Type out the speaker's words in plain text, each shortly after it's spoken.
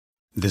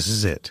This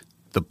is it.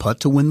 The putt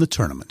to win the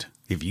tournament.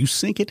 If you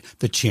sink it,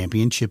 the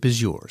championship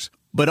is yours.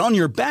 But on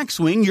your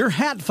backswing, your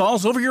hat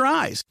falls over your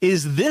eyes.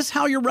 Is this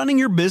how you're running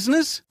your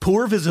business?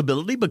 Poor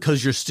visibility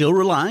because you're still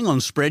relying on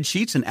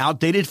spreadsheets and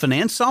outdated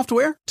finance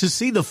software? To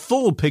see the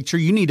full picture,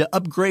 you need to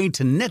upgrade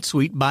to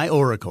NetSuite by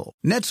Oracle.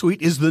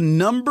 NetSuite is the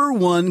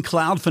 #1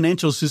 cloud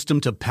financial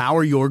system to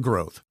power your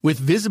growth. With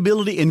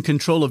visibility and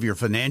control of your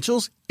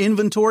financials,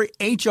 inventory,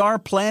 HR,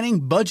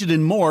 planning, budget,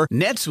 and more,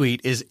 NetSuite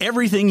is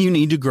everything you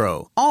need to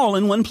grow, all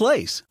in one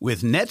place.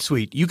 With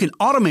NetSuite, you can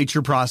automate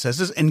your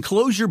processes and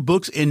close your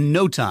books in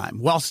no time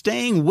while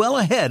staying well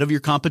ahead of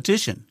your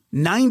competition.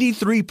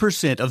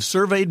 93% of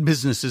surveyed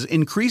businesses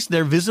increased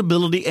their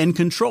visibility and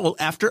control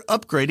after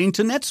upgrading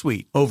to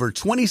NetSuite. Over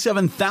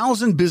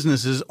 27,000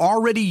 businesses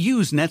already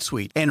use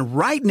NetSuite. And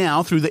right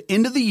now, through the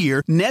end of the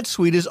year,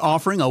 NetSuite is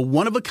offering a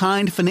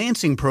one-of-a-kind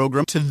financing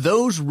program to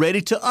those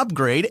ready to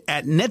upgrade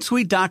at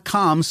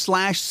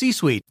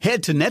netsuite.com/C-Suite.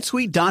 Head to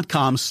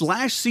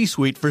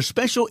netsuite.com/C-Suite for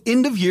special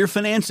end-of-year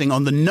financing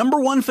on the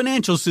 #1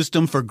 financial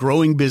system for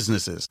growing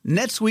businesses.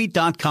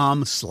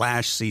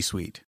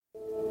 netsuite.com/C-Suite.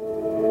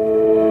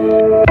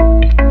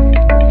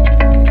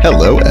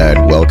 Hello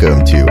and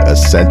welcome to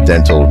Ascent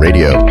Dental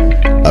Radio,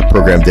 a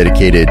program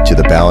dedicated to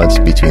the balance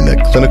between the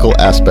clinical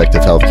aspect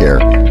of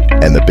healthcare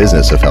and the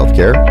business of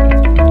healthcare.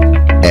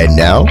 And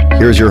now,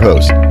 here's your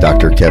host,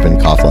 Dr. Kevin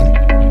Coughlin.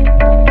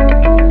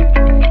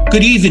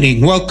 Good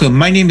evening. Welcome.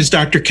 My name is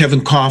Dr. Kevin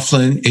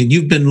Coughlin, and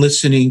you've been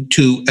listening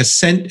to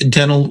Ascent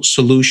Dental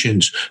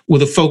Solutions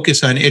with a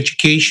focus on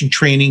education,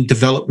 training,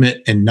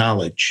 development, and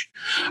knowledge.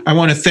 I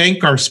want to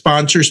thank our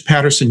sponsors,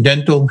 Patterson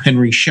Dental,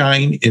 Henry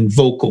Schein, and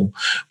Vocal.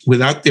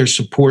 Without their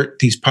support,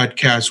 these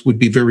podcasts would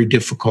be very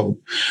difficult.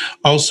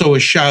 Also, a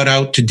shout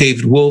out to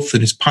David Wolf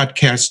and his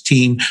podcast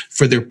team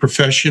for their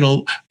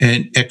professional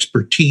and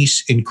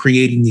expertise in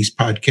creating these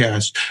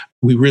podcasts.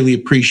 We really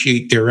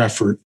appreciate their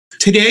effort.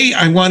 Today,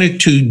 I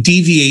wanted to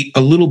deviate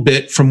a little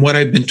bit from what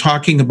I've been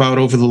talking about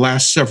over the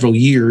last several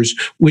years,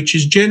 which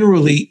is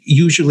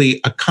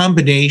usually a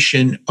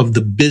combination of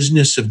the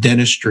business of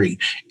dentistry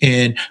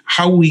and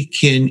how we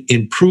can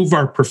improve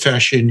our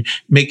profession,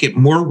 make it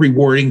more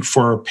rewarding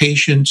for our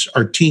patients,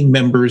 our team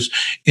members,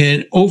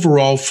 and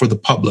overall for the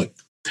public.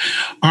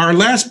 Our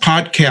last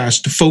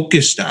podcast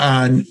focused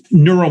on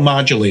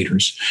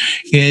neuromodulators.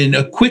 And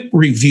a quick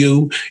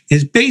review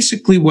is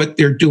basically what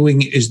they're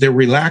doing is they're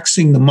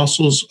relaxing the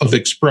muscles of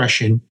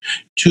expression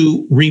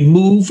to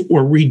remove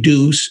or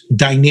reduce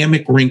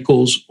dynamic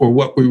wrinkles, or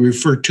what we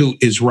refer to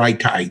as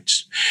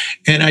rhytides.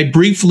 And I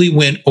briefly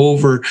went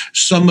over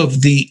some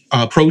of the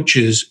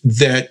approaches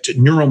that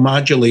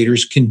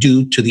neuromodulators can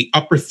do to the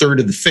upper third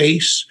of the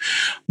face,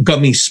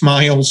 gummy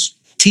smiles,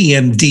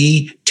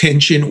 TMD,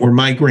 tension or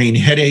migraine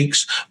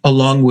headaches,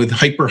 along with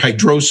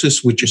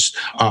hyperhidrosis, which is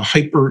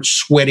hyper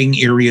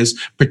sweating areas,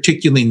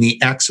 particularly in the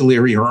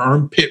axillary or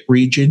armpit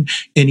region,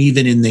 and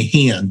even in the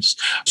hands.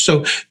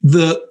 So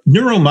the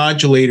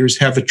neuromodulators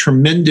have a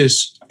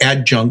tremendous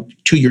adjunct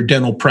to your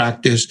dental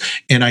practice,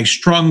 and I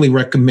strongly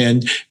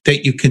recommend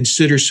that you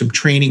consider some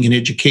training and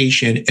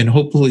education, and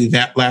hopefully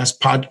that last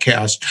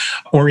podcast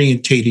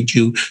orientated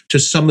you to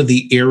some of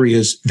the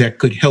areas that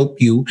could help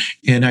you,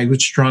 and I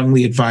would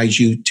strongly advise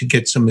you to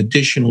get some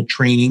additional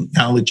training,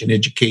 knowledge, and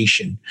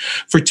education.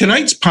 For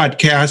tonight's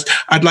podcast,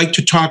 I'd like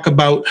to talk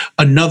about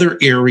another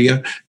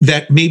area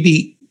that may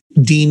be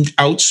deemed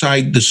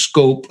outside the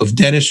scope of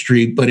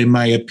dentistry, but in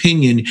my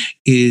opinion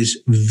is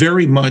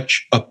very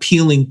much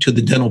appealing to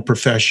the dental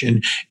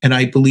profession. And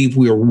I believe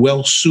we are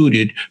well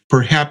suited,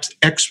 perhaps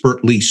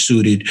expertly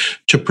suited,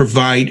 to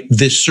provide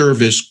this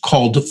service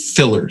called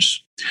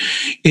fillers.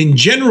 In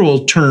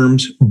general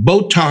terms,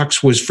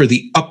 Botox was for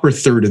the upper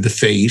third of the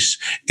face,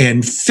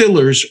 and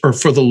fillers are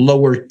for the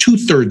lower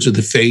 2/3 of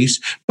the face,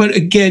 but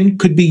again,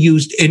 could be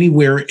used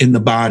anywhere in the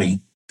body.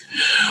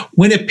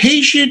 When a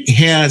patient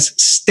has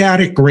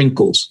static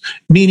wrinkles,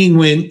 meaning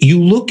when you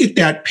look at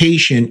that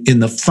patient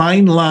and the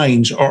fine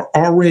lines are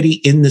already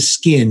in the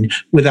skin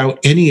without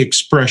any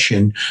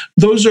expression,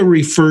 those are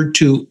referred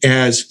to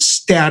as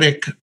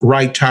static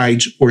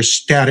rhytides or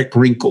static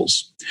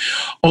wrinkles.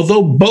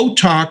 Although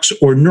Botox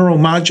or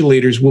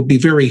neuromodulators will be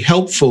very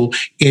helpful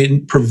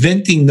in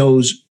preventing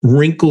those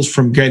wrinkles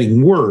from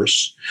getting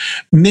worse,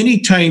 many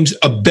times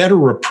a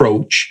better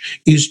approach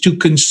is to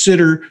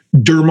consider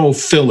dermal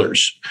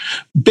fillers.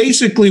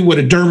 Basically, what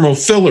a dermal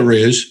filler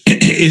is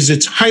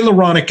it's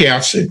hyaluronic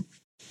acid.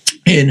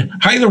 And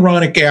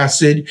hyaluronic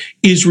acid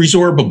is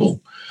resorbable.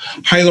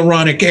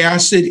 Hyaluronic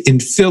acid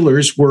and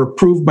fillers were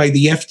approved by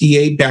the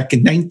FDA back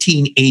in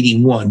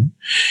 1981,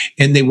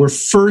 and they were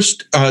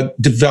first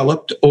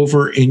developed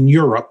over in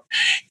Europe.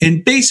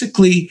 And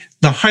basically,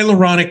 the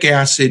hyaluronic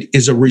acid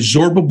is a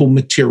resorbable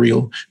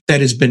material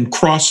that has been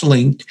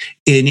cross-linked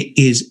and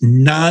is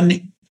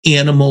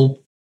non-animal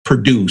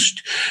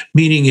produced,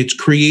 meaning it's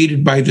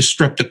created by the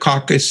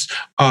Streptococcus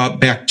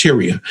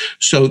bacteria.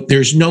 So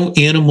there's no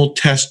animal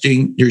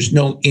testing, there's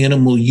no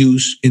animal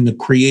use in the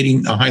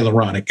creating the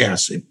hyaluronic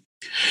acid.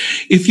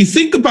 If you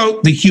think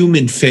about the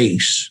human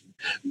face,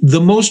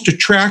 the most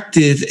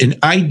attractive and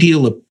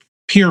ideal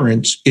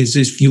appearance is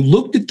if you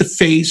looked at the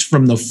face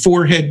from the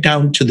forehead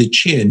down to the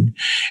chin,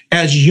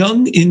 as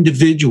young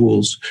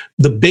individuals,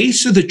 the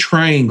base of the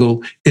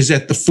triangle is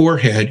at the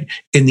forehead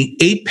and the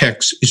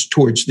apex is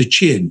towards the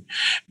chin,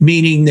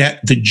 meaning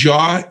that the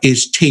jaw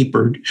is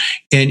tapered.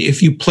 And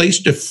if you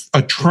placed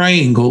a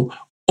triangle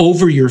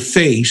over your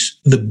face,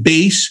 the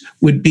base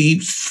would be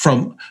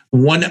from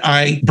one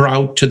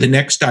eyebrow to the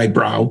next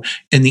eyebrow,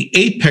 and the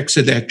apex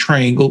of that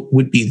triangle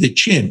would be the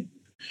chin.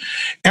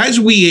 As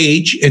we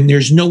age, and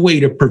there's no way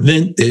to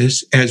prevent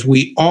this, as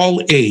we all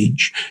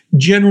age,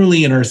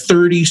 generally in our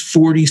 30s,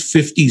 40s,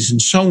 50s,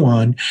 and so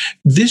on,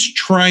 this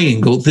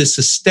triangle, this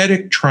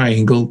aesthetic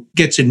triangle,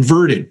 gets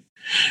inverted,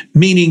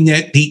 meaning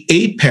that the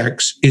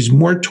apex is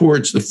more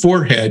towards the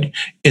forehead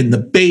and the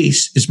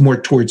base is more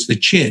towards the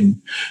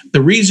chin.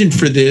 The reason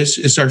for this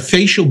is our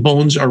facial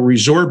bones are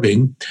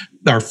resorbing,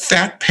 our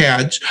fat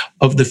pads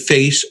of the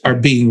face are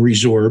being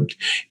resorbed,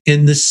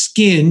 and the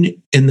skin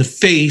in the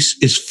face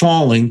is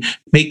falling,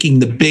 making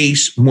the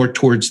base more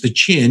towards the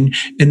chin.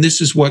 And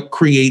this is what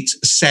creates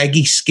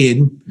saggy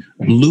skin,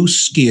 loose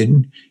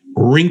skin,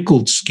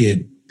 wrinkled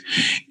skin.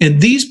 In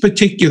these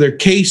particular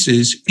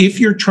cases, if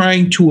you're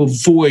trying to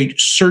avoid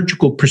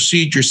surgical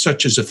procedures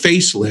such as a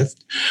facelift,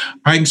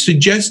 I'm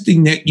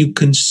suggesting that you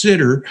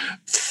consider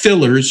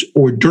fillers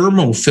or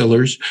dermal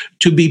fillers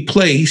to be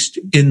placed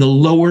in the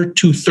lower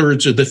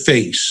 2/3 of the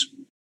face.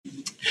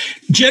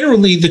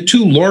 Generally, the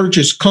two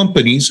largest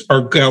companies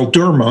are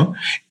Galderma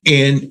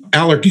and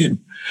Allergan.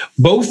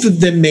 Both of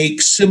them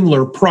make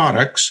similar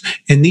products,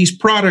 and these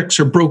products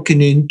are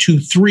broken into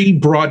 3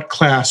 broad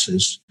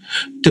classes.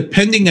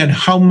 Depending on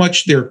how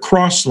much they're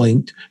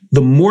cross-linked,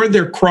 the more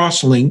they're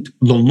cross-linked,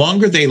 the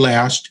longer they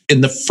last,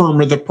 and the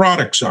firmer the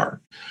products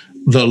are.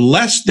 The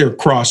less they're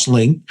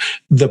cross-linked,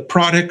 the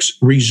products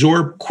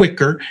resorb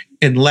quicker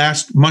and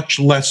last much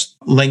less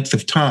length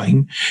of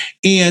time,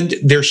 and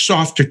they're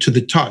softer to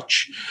the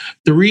touch.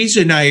 The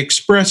reason I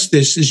express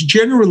this is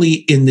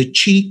generally in the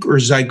cheek or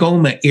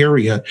zygoma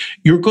area,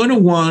 you're going to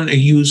want to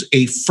use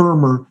a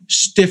firmer,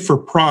 stiffer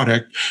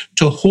product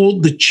to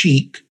hold the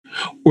cheek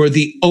or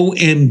the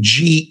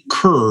OMG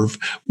curve,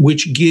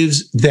 which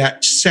gives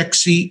that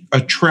sexy,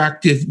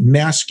 attractive,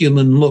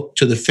 masculine look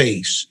to the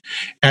face.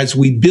 As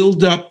we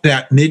build up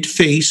that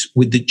mid-face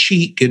with the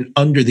cheek and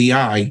under the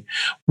eye,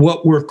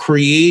 what we're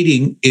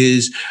creating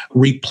is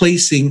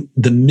replacing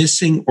the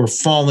missing or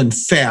fallen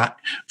fat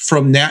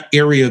from that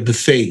area of the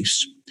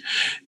face.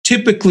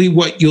 Typically,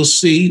 what you'll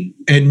see,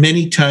 and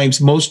many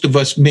times most of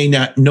us may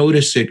not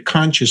notice it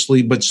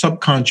consciously, but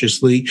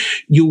subconsciously,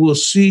 you will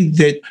see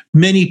that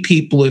many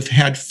people have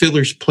had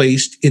fillers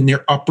placed in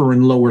their upper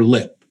and lower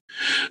lip.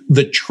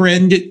 The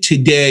trend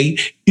today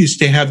is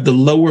to have the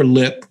lower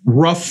lip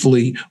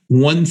roughly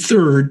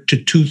 1/3 to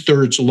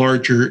 2/3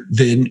 larger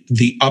than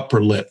the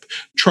upper lip.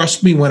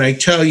 Trust me when I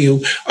tell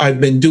you, I've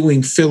been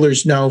doing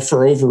fillers now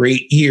for over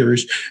 8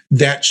 years.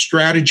 That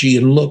strategy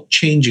and look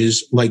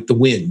changes like the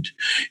wind.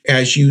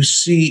 As you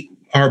see,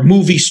 our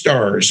movie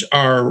stars,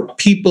 our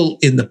people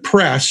in the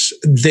press,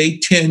 they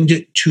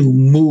tend to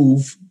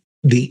move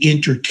the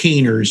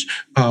entertainers.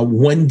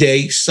 One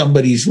day,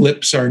 somebody's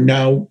lips are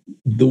now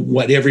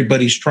what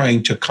everybody's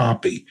trying to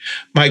copy.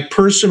 My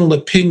personal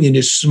opinion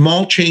is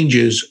small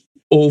changes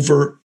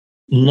over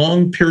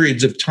long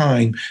periods of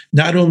time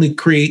not only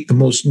create the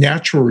most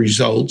natural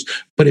results,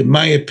 but in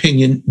my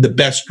opinion, the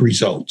best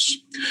results.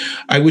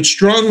 I would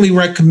strongly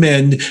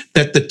recommend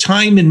that the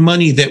time and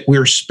money that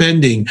we're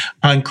spending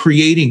on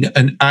creating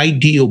an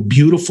ideal,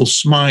 beautiful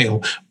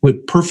smile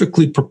with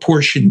perfectly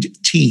proportioned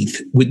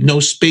teeth, with no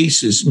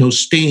spaces, no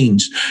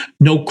stains,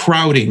 no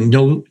crowding,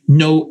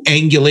 no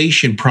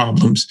angulation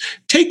problems.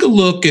 Take a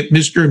look at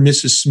Mr. and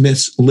Mrs.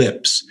 Smith's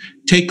lips.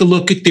 Take a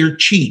look at their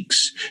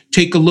cheeks.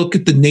 Take a look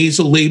at the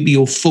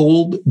nasolabial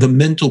fold, the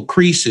mental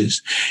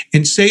creases,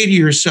 and say to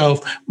yourself,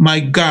 my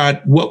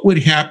God, what would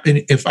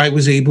happen if I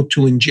was able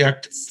to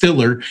inject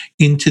filler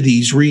into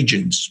these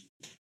regions?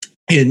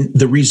 And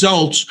the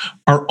results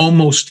are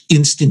almost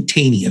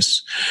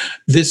instantaneous.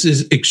 This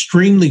is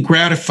extremely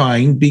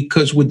gratifying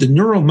because with the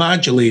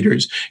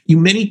neuromodulators, you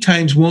many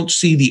times won't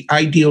see the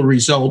ideal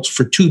results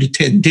for 2 to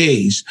 10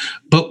 days.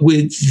 But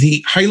with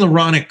the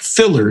hyaluronic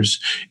fillers,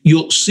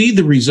 you'll see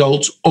the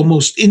results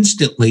almost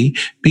instantly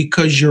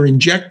because you're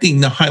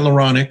injecting the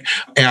hyaluronic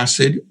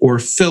acid or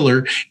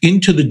filler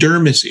into the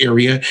dermis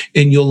area,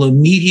 and you'll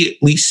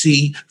immediately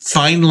see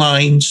fine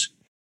lines,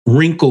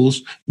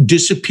 wrinkles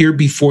disappear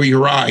before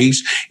your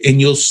eyes,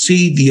 and you'll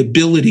see the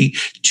ability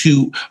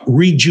to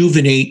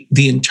rejuvenate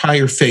the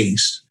entire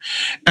face.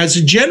 As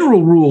a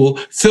general rule,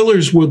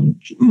 fillers will, in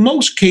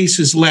most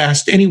cases,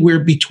 last anywhere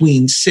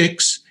between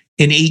 6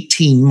 and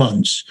 18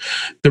 months.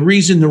 The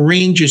reason the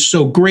range is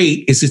so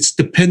great is it's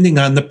depending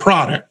on the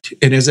product.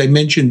 And as I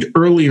mentioned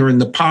earlier in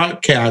the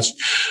podcast,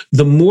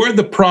 the more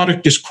the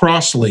product is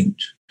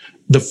cross-linked,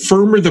 the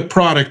firmer the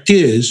product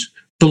is,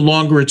 the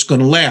longer it's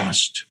going to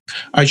last.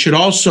 I should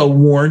also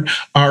warn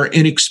our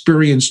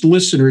inexperienced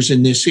listeners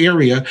in this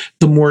area,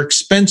 the more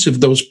expensive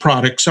those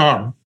products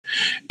are.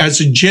 As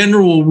a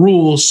general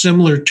rule,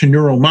 similar to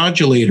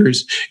neuromodulators,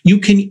 you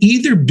can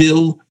either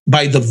bill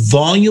by the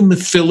volume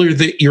of filler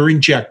that you're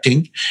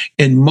injecting,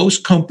 and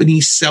most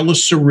companies sell a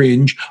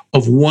syringe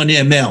of 1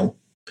 ml.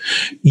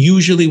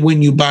 Usually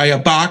when you buy a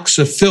box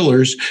of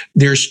fillers,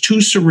 there's 2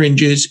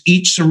 syringes.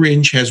 Each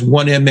syringe has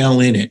 1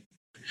 ml in it.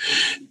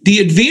 The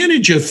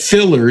advantage of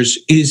fillers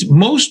is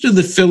most of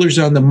the fillers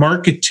on the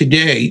market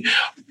today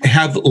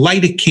have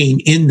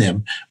lidocaine in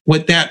them.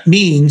 What that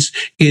means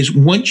is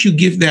once you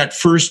give that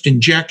first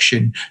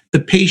injection, the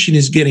patient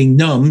is getting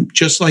numb,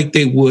 just like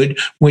they would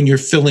when you're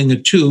filling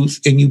a tooth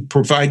and you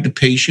provide the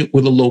patient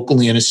with a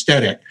local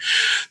anesthetic.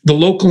 The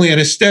local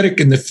anesthetic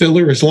in the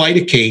filler is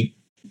lidocaine.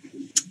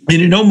 And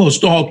in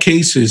almost all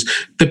cases,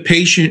 the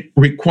patient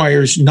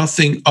requires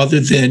nothing other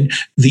than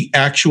the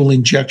actual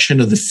injection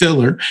of the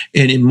filler.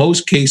 And in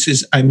most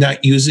cases, I'm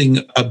not using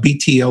a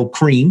BTL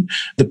cream.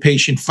 The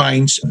patient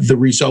finds the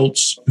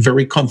results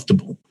very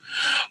comfortable.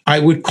 I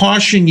would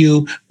caution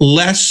you,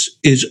 less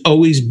is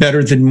always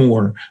better than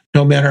more.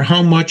 No matter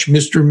how much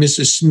Mr. and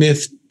Mrs.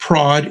 Smith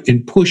prod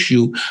and push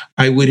you,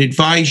 I would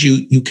advise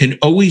you, you can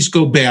always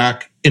go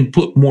back and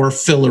put more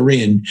filler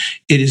in.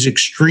 It is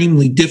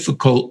extremely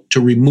difficult to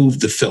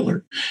remove the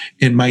filler.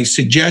 And my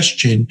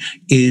suggestion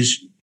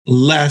is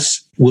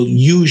less will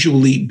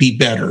usually be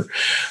better.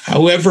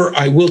 However,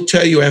 I will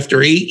tell you,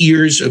 after 8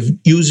 years of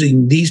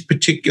using these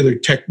particular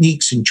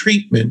techniques and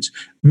treatments,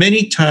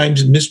 many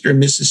times Mr.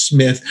 and Mrs.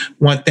 Smith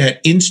want that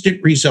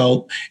instant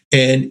result,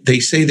 and they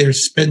say they're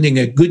spending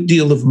a good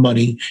deal of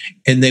money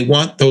and they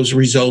want those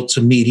results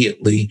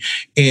immediately.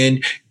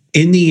 And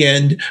in the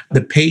end,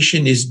 the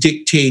patient is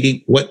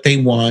dictating what they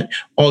want.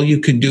 All you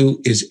can do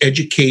is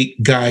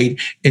educate, guide,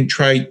 and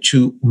try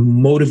to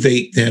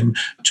motivate them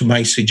to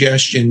my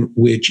suggestion,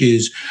 which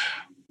is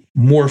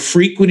more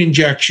frequent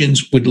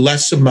injections with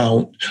less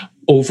amount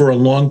over a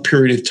long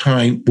period of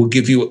time will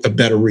give you a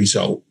better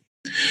result.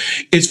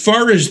 As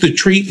far as the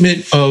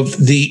treatment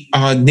of the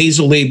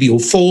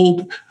nasolabial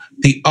fold,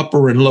 the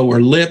upper and lower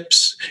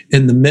lips,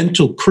 and the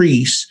mental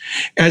crease,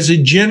 as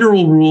a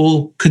general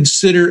rule,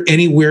 consider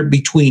anywhere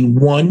between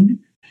 1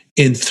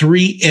 and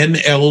 3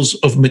 mLs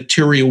of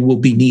material will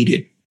be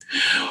needed.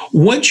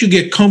 Once you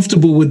get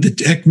comfortable with the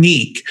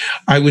technique,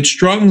 I would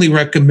strongly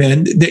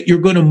recommend that you're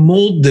going to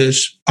mold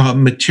this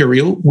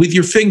material with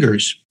your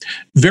fingers,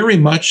 very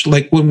much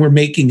like when we're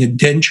making a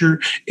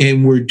denture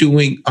and we're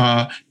doing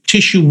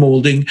tissue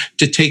molding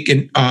to take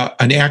an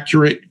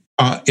accurate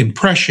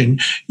impression.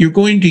 You're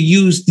going to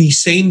use the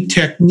same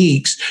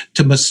techniques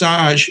to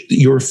massage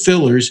your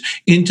fillers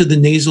into the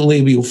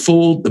nasolabial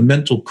fold, the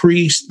mental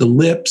crease, the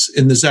lips,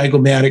 and the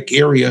zygomatic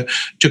area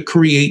to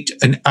create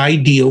an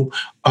ideal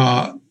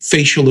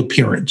facial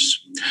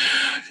appearance.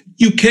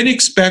 You can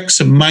expect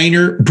some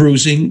minor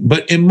bruising,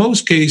 but in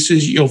most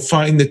cases, you'll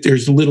find that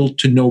there's little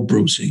to no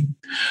bruising.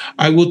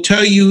 I will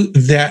tell you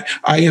that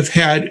I have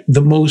had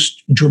the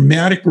most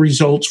dramatic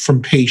results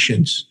from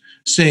patients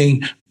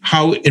saying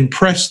how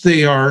impressed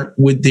they are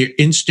with their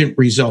instant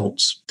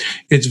results.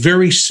 It's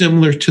very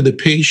similar to the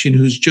patient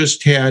who's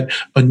just had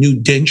a new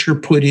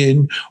denture put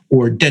in,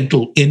 or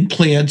dental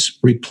implants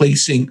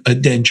replacing a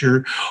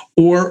denture,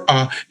 or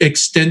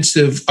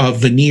extensive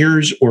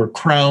veneers or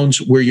crowns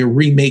where you're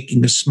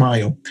remaking a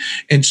smile.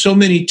 And so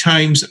many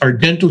times our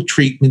dental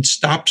treatment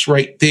stops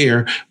right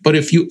there. But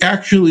if you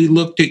actually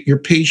looked at your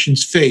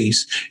patient's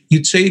face,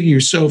 you'd say to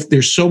yourself,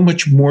 there's so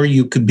much more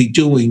you could be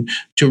doing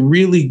to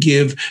really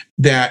give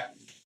that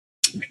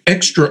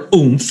extra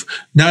oomph,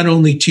 not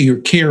only to your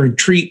care and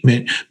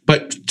treatment,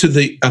 but to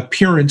the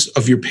appearance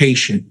of your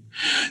patient.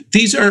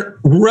 These are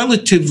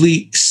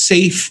relatively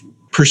safe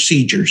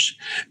procedures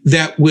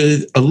that,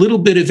 with a little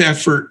bit of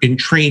effort and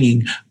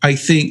training, I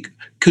think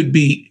could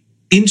be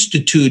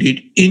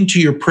instituted into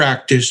your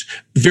practice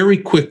very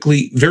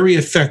quickly, very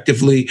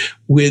effectively,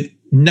 with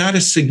not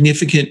a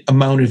significant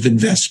amount of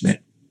investment.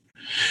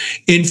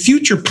 In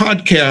future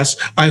podcasts,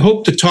 I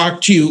hope to talk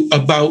to you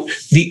about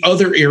the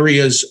other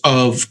areas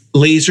of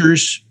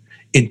lasers,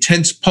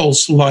 intense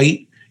pulse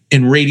light,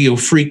 and radio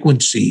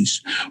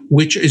frequencies,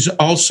 which is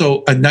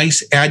also a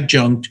nice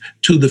adjunct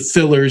to the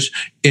fillers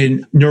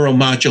and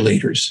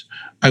neuromodulators.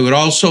 I would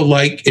also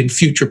like in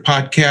future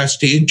podcasts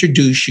to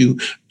introduce you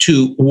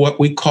to what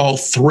we call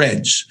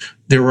threads.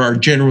 There are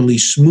generally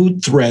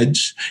smooth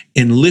threads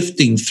and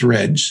lifting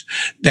threads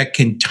that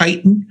can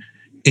tighten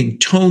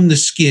and tone the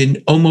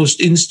skin almost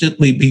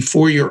instantly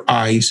before your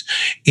eyes.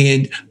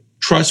 And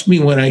trust me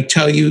when I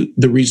tell you,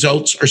 the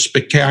results are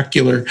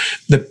spectacular.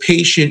 The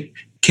patient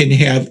can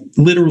have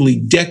literally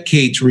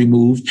decades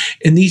removed.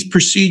 And these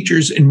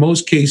procedures, in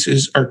most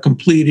cases, are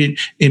completed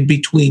in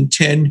between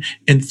 10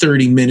 and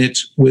 30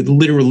 minutes with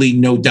literally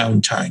no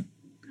downtime.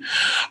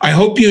 I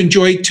hope you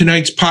enjoyed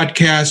tonight's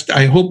podcast.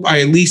 I hope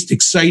I at least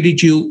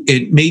excited you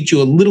and made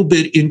you a little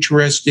bit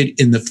interested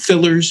in the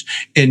fillers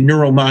and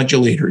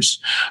neuromodulators.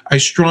 I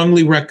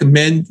strongly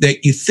recommend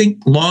that you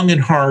think long and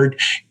hard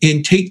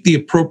and take the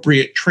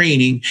appropriate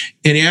training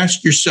and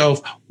ask yourself,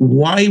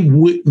 why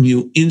wouldn't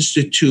you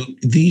institute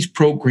these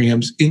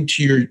programs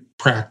into your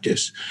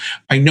practice.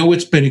 I know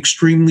it's been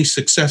extremely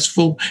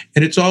successful,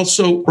 and it's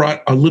also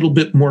brought a little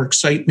bit more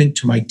excitement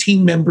to my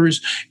team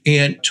members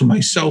and to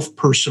myself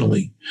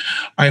personally.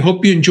 I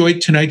hope you enjoyed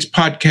tonight's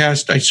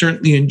podcast. I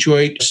certainly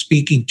enjoyed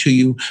speaking to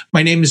you.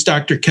 My name is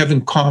Dr.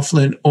 Kevin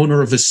Coughlin,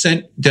 owner of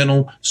Ascent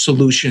Dental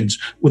Solutions,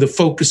 with a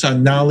focus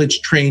on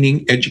knowledge,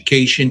 training,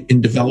 education,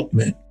 and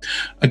development.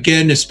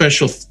 Again, a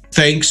special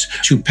thanks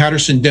to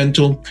Patterson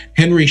Dental,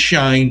 Henry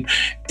Schein,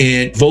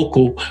 and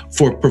Vocal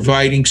for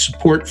providing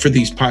support for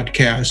these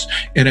podcasts.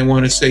 And I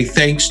want to say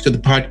thanks to the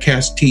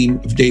podcast team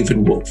of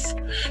David Wolf.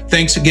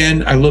 Thanks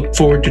again. I look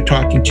forward to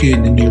talking to you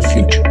in the near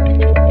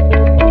future.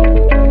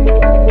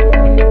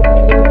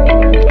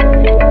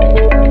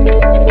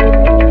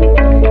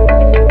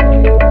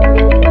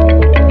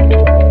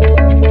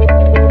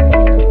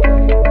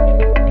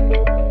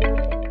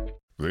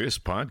 This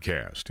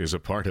podcast is a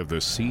part of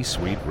the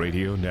C-Suite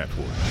Radio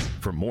Network.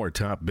 For more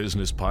top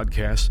business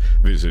podcasts,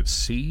 visit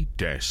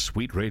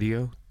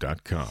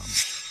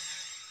c-suiteradio.com.